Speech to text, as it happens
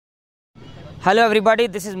Hello everybody,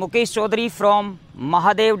 this is Mukesh Chaudhary from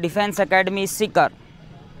Mahadev Defence Academy, Sikar.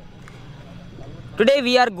 Today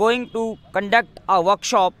we are going to conduct a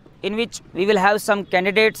workshop in which we will have some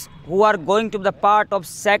candidates who are going to be the part of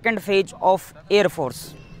second phase of Air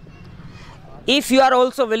Force. If you are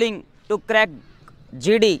also willing to crack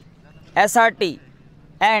GD, SRT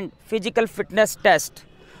and physical fitness test,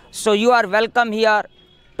 so you are welcome here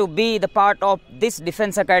to be the part of this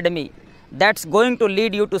Defence Academy that's going to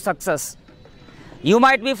lead you to success. You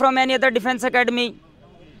might be from any other defense academy,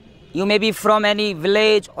 you may be from any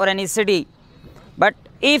village or any city, but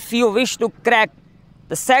if you wish to crack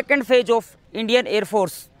the second phase of Indian Air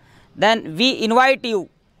Force, then we invite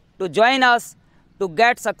you to join us to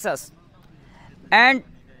get success. And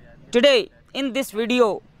today in this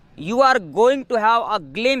video, you are going to have a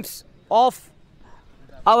glimpse of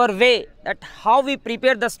our way that how we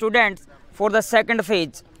prepare the students for the second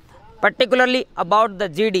phase, particularly about the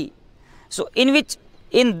GD. So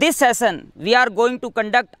in this session, we are going to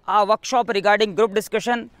conduct a workshop regarding group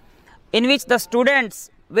discussion in which the students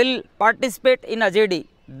will participate in a GD.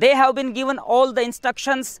 They have been given all the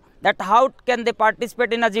instructions that how can they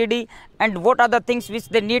participate in a GD and what are the things which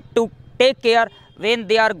they need to take care when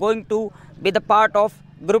they are going to be the part of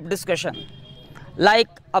group discussion. Like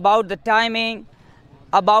about the timing,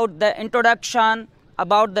 about the introduction,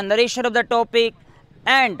 about the narration of the topic,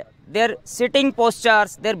 and their sitting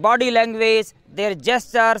postures, their body language, their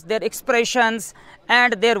gestures, their expressions,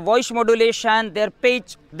 and their voice modulation, their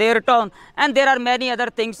pitch, their tone, and there are many other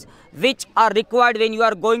things which are required when you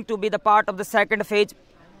are going to be the part of the second phase,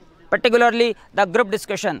 particularly the group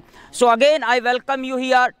discussion. So again, I welcome you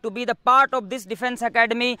here to be the part of this Defence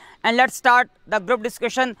Academy, and let's start the group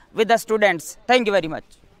discussion with the students. Thank you very much.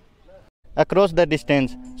 Across the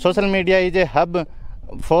distance, social media is a hub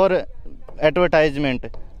for advertisement.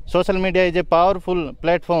 Social media is a powerful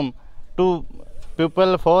platform to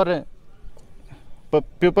people for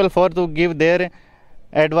to give their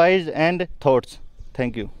advice and thoughts.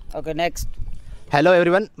 Thank you. Okay, next. Hello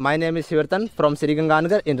everyone, my name is Sivartan from Sri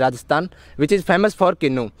Ganganagar in Rajasthan, which is famous for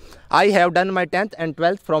Kinnu. I have done my 10th and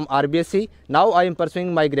 12th from RBSc. Now I am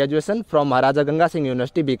pursuing my graduation from Maharaja Ganga Singh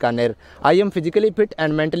University, Bikaner. I am physically fit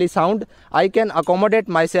and mentally sound. I can accommodate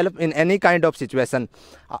myself in any kind of situation.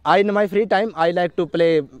 In my free time, I like to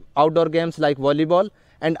play outdoor games like volleyball,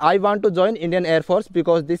 and I want to join Indian Air Force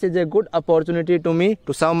because this is a good opportunity to me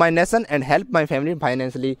to serve my nation and help my family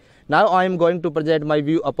financially. Now I am going to present my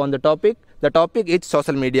view upon the topic. The topic is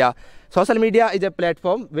social media. Social media is a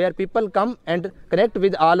platform where people come and connect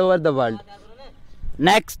with all over the world.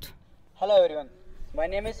 Next. Hello everyone, my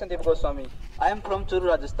name is Sandeep Goswami. I am from Churu,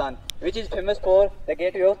 Rajasthan, which is famous for the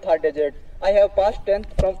gateway of third desert. I have passed 10th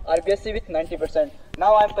from RBSc with 90%.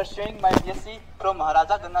 Now I am pursuing my BSc from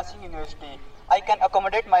Maharaja Ganga Singh University. I can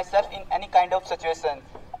accommodate myself in any kind of situation.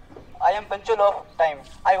 I am punctual of time.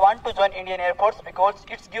 I want to join Indian Air Force because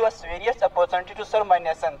it gives us various opportunity to serve my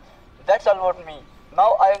nation. That's all about me.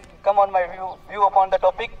 Now I come on my view upon the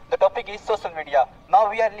topic. The topic is social media. Now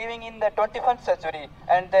we are living in the 21st century,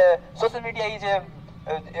 and social media is a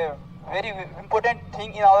very important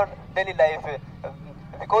thing in our daily life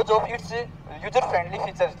because of its user-friendly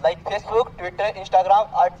features like Facebook, Twitter, Instagram,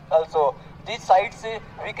 also. These sites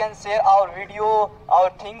we can share our video, our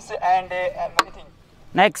things, and many things.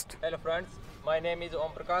 Next. Hello friends, my name is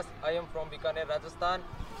Om Prakash. I am from Bikaner, Rajasthan.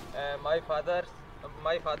 My father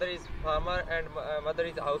is farmer and mother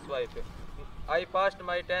is housewife. I passed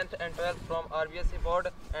my 10th and 12th from RBSc board,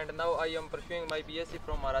 and now I am pursuing my BSc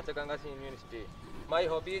from Maharaja Ganga Singh University. My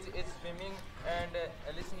hobbies is swimming and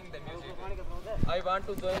listening the music. I want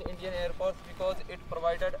to join Indian Air Force because it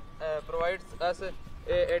provides us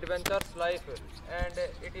a adventurous life, and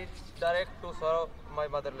it is direct to serve my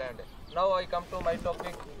motherland. Now I come to my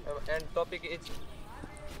topic, and topic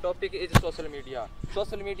is social media.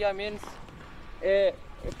 Social media means a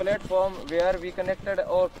platform where we connected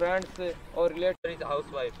our friends or relatives.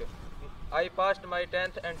 Housewife. I passed my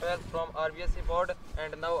 10th and 12th from RBSc board,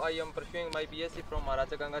 and now I am pursuing my BSc from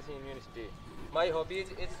Maharaja Ganga Singh University. My hobbies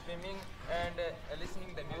is swimming and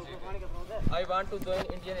listening the music. I want to join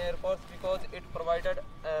Indian Air Force because it provides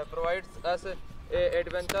us a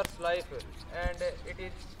adventurous life, and it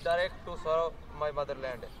is direct to serve my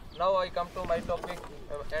motherland. Now I come to my topic,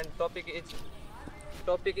 and topic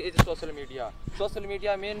is social media. Social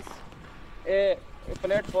media means a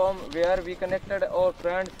platform where we connected our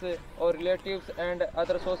friends or relatives and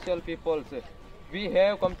other social peoples. We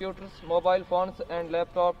have computers, mobile phones and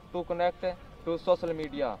laptops to connect to social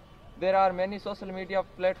media. There are many social media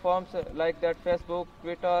platforms like that: Facebook,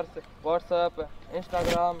 Twitter, WhatsApp,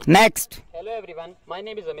 Instagram. Next. Hello everyone, my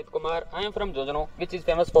name is Amit Kumar. I am from Jojano, which is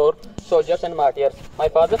famous for soldiers and martyrs. My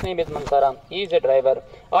father's name is Mansaram. He is a driver.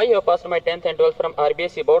 I have passed my 10th and 12th from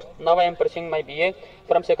RBSc boards. Now I am pursuing my BA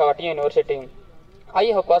from Shekhawati University. I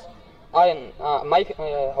have passed. My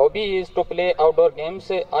hobby is to play outdoor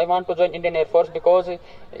games. I want to join Indian Air Force because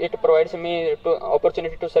it provides me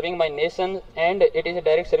opportunity to serving my nation, and it is a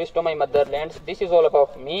direct service to my motherland. This is all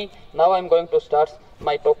about me. Now I am going to start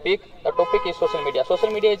my topic. The topic is social media.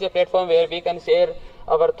 Social media is a platform where we can share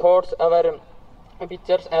our thoughts, our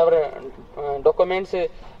pictures, our documents,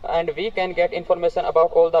 and we can get information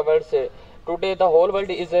about all the world. Today the whole world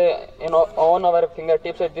is on our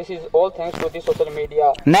fingertips. This is all thanks to the social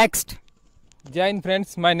media. Next. Jai Hind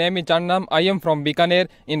friends, my name is Chandnam. I am from Bikaner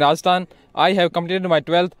in Rajasthan. I have completed my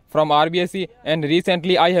 12th from RBSc, and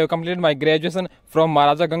recently I have completed my graduation from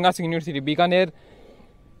Maharaja Ganga Singh University, Bikaner.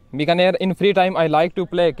 In free time, I like to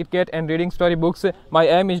play cricket and reading storybooks. My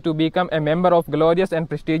aim is to become a member of glorious and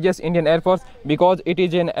prestigious Indian Air Force because it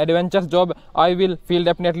is an adventurous job. I will feel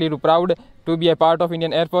definitely proud to be a part of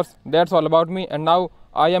Indian Air Force. That's all about me. And now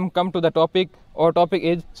I am come to the topic. Our topic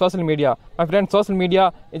is social media. My friend, social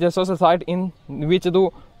media is a social site in which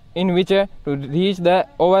to reach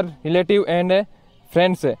our relative and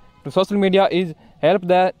friends. To social media is help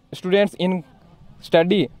the students in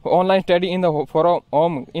study, online study in the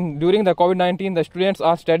home. During the COVID-19, the students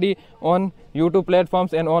are study on YouTube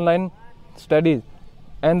platforms and online studies.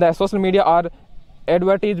 And the social media are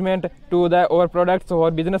advertisement to our products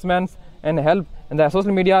or businessmen and help. And the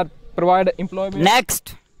social media provide employment.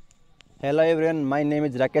 Next. Hello everyone, my name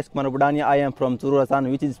is Rakesh Kumar Budania. I am from Churu,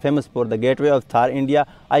 Rajasthan, which is famous for the gateway of Thar, India.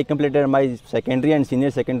 I completed my secondary and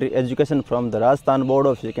senior secondary education from the Rajasthan Board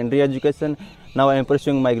of Secondary Education. Now I am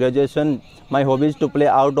pursuing my graduation. My hobby is to play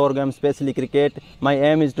outdoor games, especially cricket. My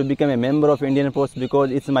aim is to become a member of Indian Air Force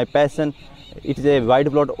because it's my passion. It is a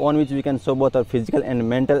wide plot on which we can show both our physical and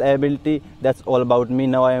mental ability. That's all about me.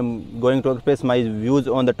 Now I am going to express my views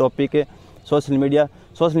on the topic social media.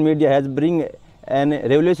 Social media has bring an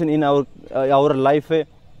revolution in our life.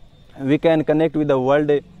 We can connect with the world.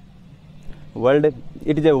 It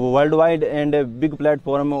is a worldwide and a big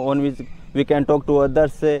platform on which we can talk to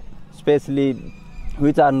others, especially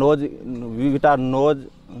who are not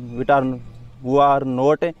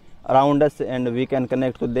around us, and we can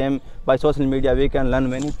connect to them by social media. We can learn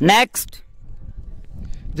many. Next.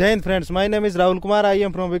 Jai Hind friends, my name is Rahul Kumar. I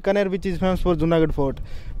am from Bikaner, which is famous for Junagadh Fort.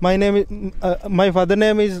 My father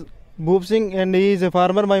name is Bhoop Singh and he is a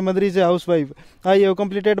farmer. My mother is a housewife. I have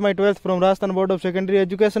completed my 12th from Rajasthan Board of Secondary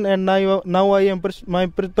Education, and now I am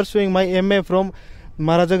pursuing my MA from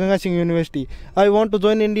Maharaja Ganga Singh University. I want to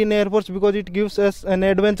join Indian Air Force because it gives us an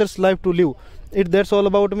adventurous life to live. That's all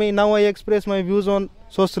about me. Now I express my views on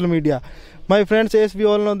social media. My friends, as we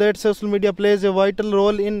all know that social media plays a vital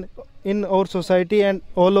role in our society and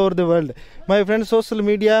all over the world. My friends, social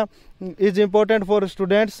media is important for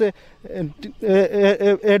students,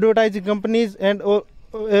 advertising companies, and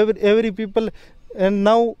every people. And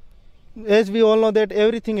now, as we all know that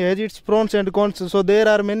everything has its pros and cons. So there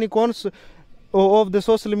are many cons of the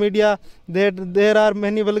social media, that there are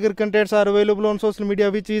many vulgar contents are available on social media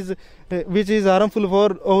which is harmful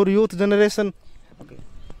for our youth generation. Okay.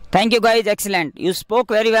 Thank you guys, excellent. You spoke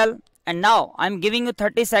very well, and now I am giving you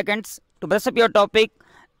 30 seconds to brush up your topic,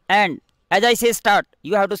 and as I say start,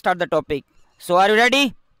 you have to start the topic. So are you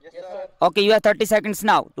ready? Yes, sir. Okay, you have 30 seconds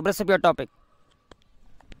now to brush up your topic.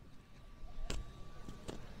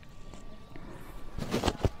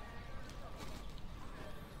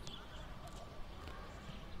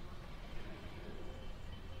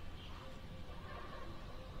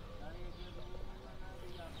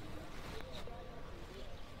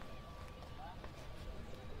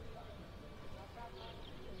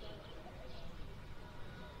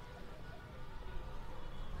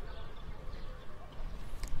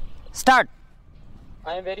 Start.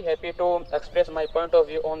 I am very happy to express my point of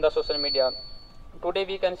view on the social media. Today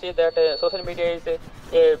we can see that social media is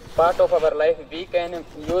a part of our life. We can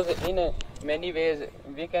use in many ways.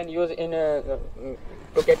 We can use in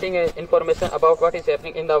to getting information about what is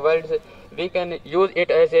happening in the world. We can use it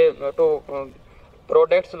as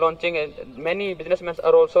products launching. Many businessmen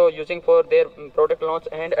are also using for their product launch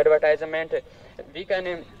and advertisement. We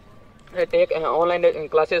can take online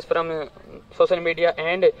classes from social media,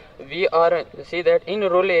 and we are see that in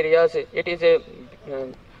rural areas it is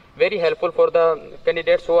very helpful for the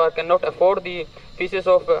candidates who cannot afford the fees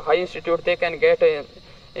of high institute. They can get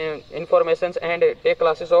informations and take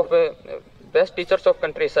classes of best teachers of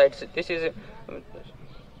countrysides. This is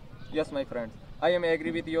Yes, my friends. I am agree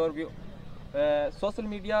with your view. Social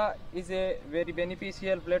media is a very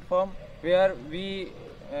beneficial platform where we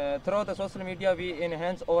through the social media we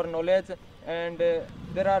enhance our knowledge, and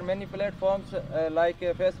there are many platforms like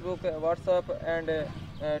Facebook, WhatsApp and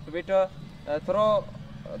Twitter.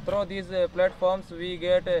 Through these platforms we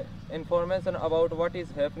get information about what is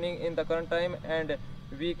happening in the current time, and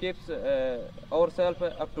we keep ourselves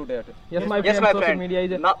up to date. Yes, my friend. Media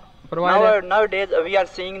is nowadays we are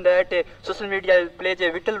seeing that social media plays a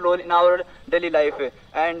vital role in our daily life,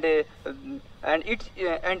 and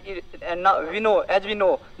now we know, as we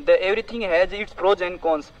know, that everything has its pros and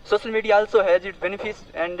cons. Social media also has its benefits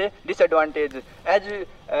and disadvantages. As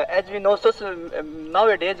we know,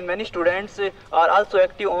 nowadays many students are also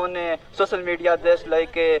active on social media, just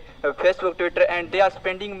like Facebook, Twitter, and they are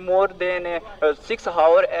spending more than 6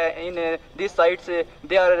 hours in these sites.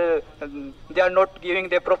 They are not giving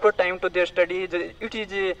the proper time to their studies. It is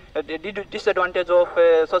the disadvantage of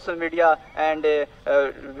social media, and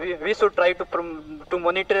we should try to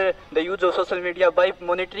monitor the use of social media. By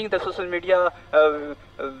monitoring the social media,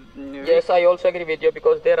 yes, I also agree with you,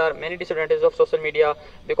 because there are many disadvantages of social media,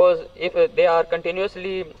 because if they are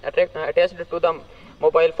continuously attached to the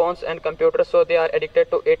mobile phones and computers, so they are addicted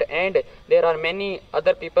to it, and there are many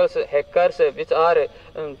other people's hackers which are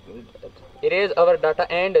erase our data,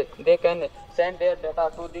 and they can send their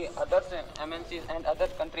data to the others MNCs and other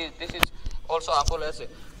countries. This is also harmful. As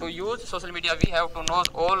to use social media, we have to know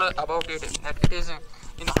all about it, that it is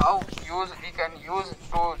in how we can use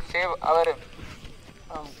to save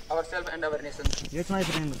ourselves and our nation. Yes, my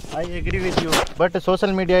friend, I agree with you. But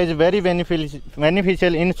social media is very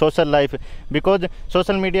beneficial in social life, because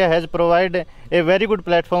social media has provided a very good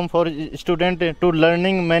platform for students to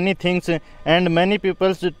learning many things, and many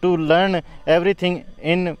people to learn everything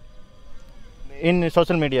in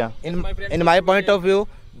social media. In my point of view,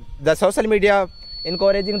 the social media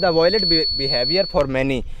encouraging the violent behavior for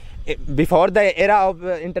many. Before the era of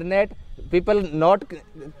internet, people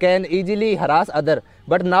can easily harass other,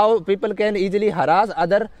 but now people can easily harass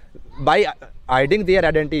other by hiding their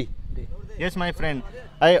identity. Yes, my friend,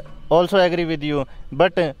 I also agree with you.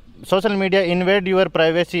 But social media invade your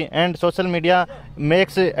privacy, and social media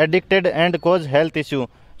makes addicted and cause health issue.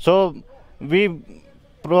 So we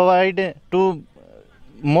provide to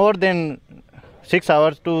more than 6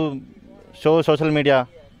 hours to show social media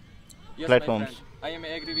platforms. I am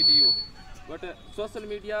agree with you, but social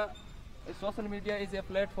media is a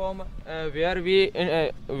platform where we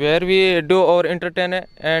do our entertainment,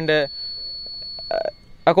 and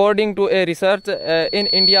according to a research in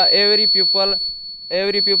India, every people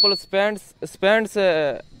spends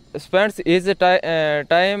his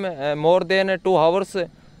time more than 2 hours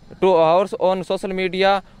on social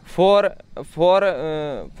media for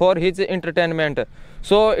his entertainment.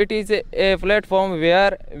 So it is a platform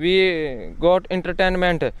where we got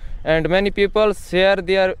entertainment, and many people share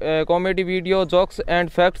their comedy video, jokes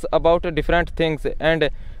and facts about different things, and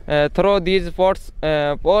through these posts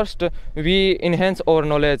we enhance our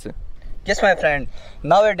knowledge. Yes, my friend.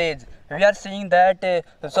 Nowadays we are seeing that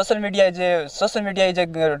social media get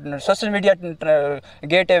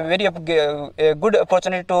a very good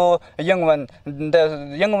opportunity to young ones.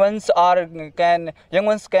 The young ones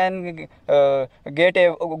can get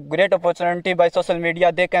a great opportunity by social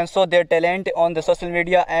media. They can show their talent on the social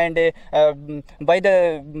media, and by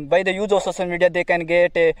the use of social media they can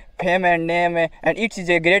get fame and name, and it is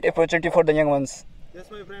a great opportunity for the young ones.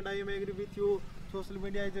 Yes, my friend, I am agree with you. Social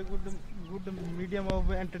media is a good medium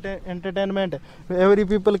of entertainment. Every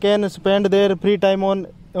people can spend their free time on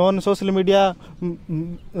social media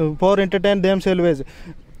for entertain themselves.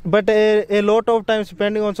 But a lot of time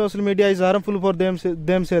spending on social media is harmful for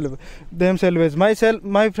themselves.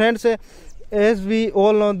 My friends, as we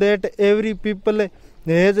all know that every people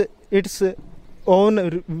has its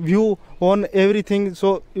own view on everything.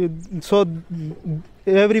 So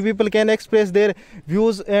every people can express their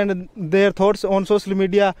views and their thoughts on social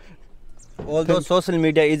media. Although social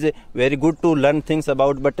media is very good to learn things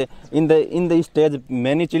about, but in the stage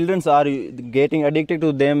many children are getting addicted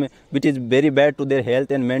to them, which is very bad to their health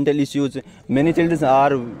and mental issues. Many children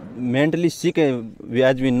are mentally sick,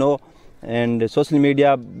 as we know, and social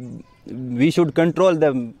media, we should control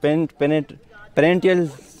the parental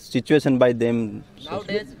situation by them.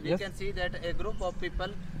 Nowadays we can see that a group of people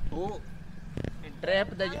who trap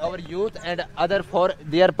our youth and other for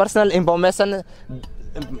their personal information.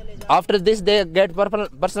 After this they get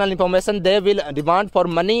personal information, they will demand for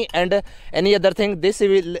money and any other thing. This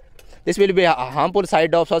will be a harmful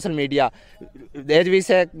side of social media.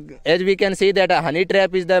 As we can see that a honey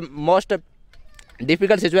trap is the most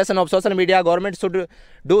difficult situation of social media. Government should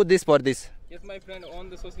do this for this. Yes, my friend, on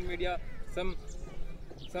the social media, some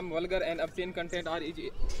vulgar and obscene content are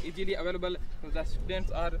easily available. The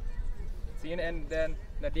students are seen and then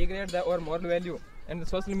they degrade our moral value. And the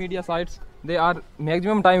social media sites, they are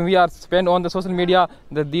maximum time we are spent on the social media.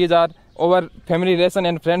 These are our family relation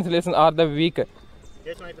and friends relation are the weak.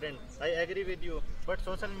 Yes, my friend, I agree with you. But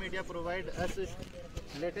social media provide us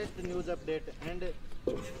latest news update and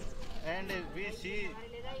we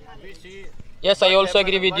see. Yes, I also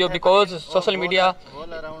agree with you because social media.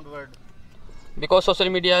 All around world. Because social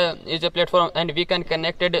media is a platform and we can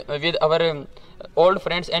connect it with our old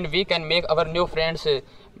friends and we can make our new friends.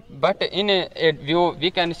 But in a view,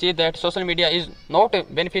 we can see that social media is not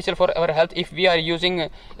beneficial for our health if we are using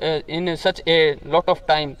in such a lot of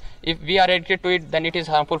time. If we are addicted to it, then it is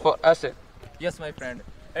harmful for us. Yes, my friend.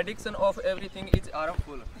 Addiction of everything is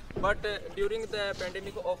harmful. But during the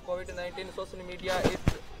pandemic of COVID-19, social media is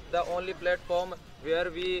the only platform where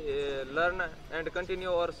we learn and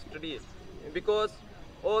continue our study. Because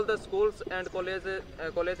all the schools and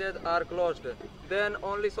colleges are closed, then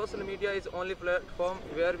only social media is only platform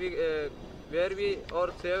where we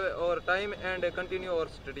save our time and continue our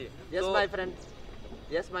study. Yes, so, my friend.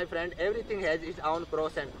 Yes, my friend. Everything has its own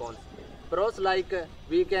pros and cons. Pros like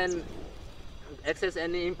we can access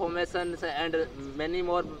any information and many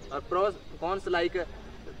more. Cons like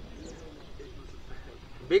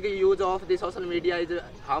big use of the social media is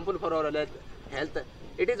harmful for our health.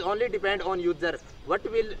 It is only depend on user. What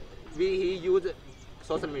will he use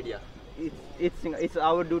social media? It's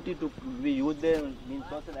our duty to we use the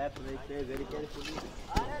social apps very carefully.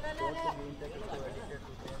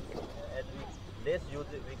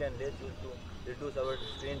 We can less use to reduce our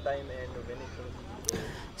screen time and many things.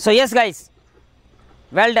 So yes guys,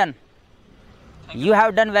 well done. You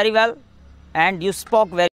have done very well and you spoke very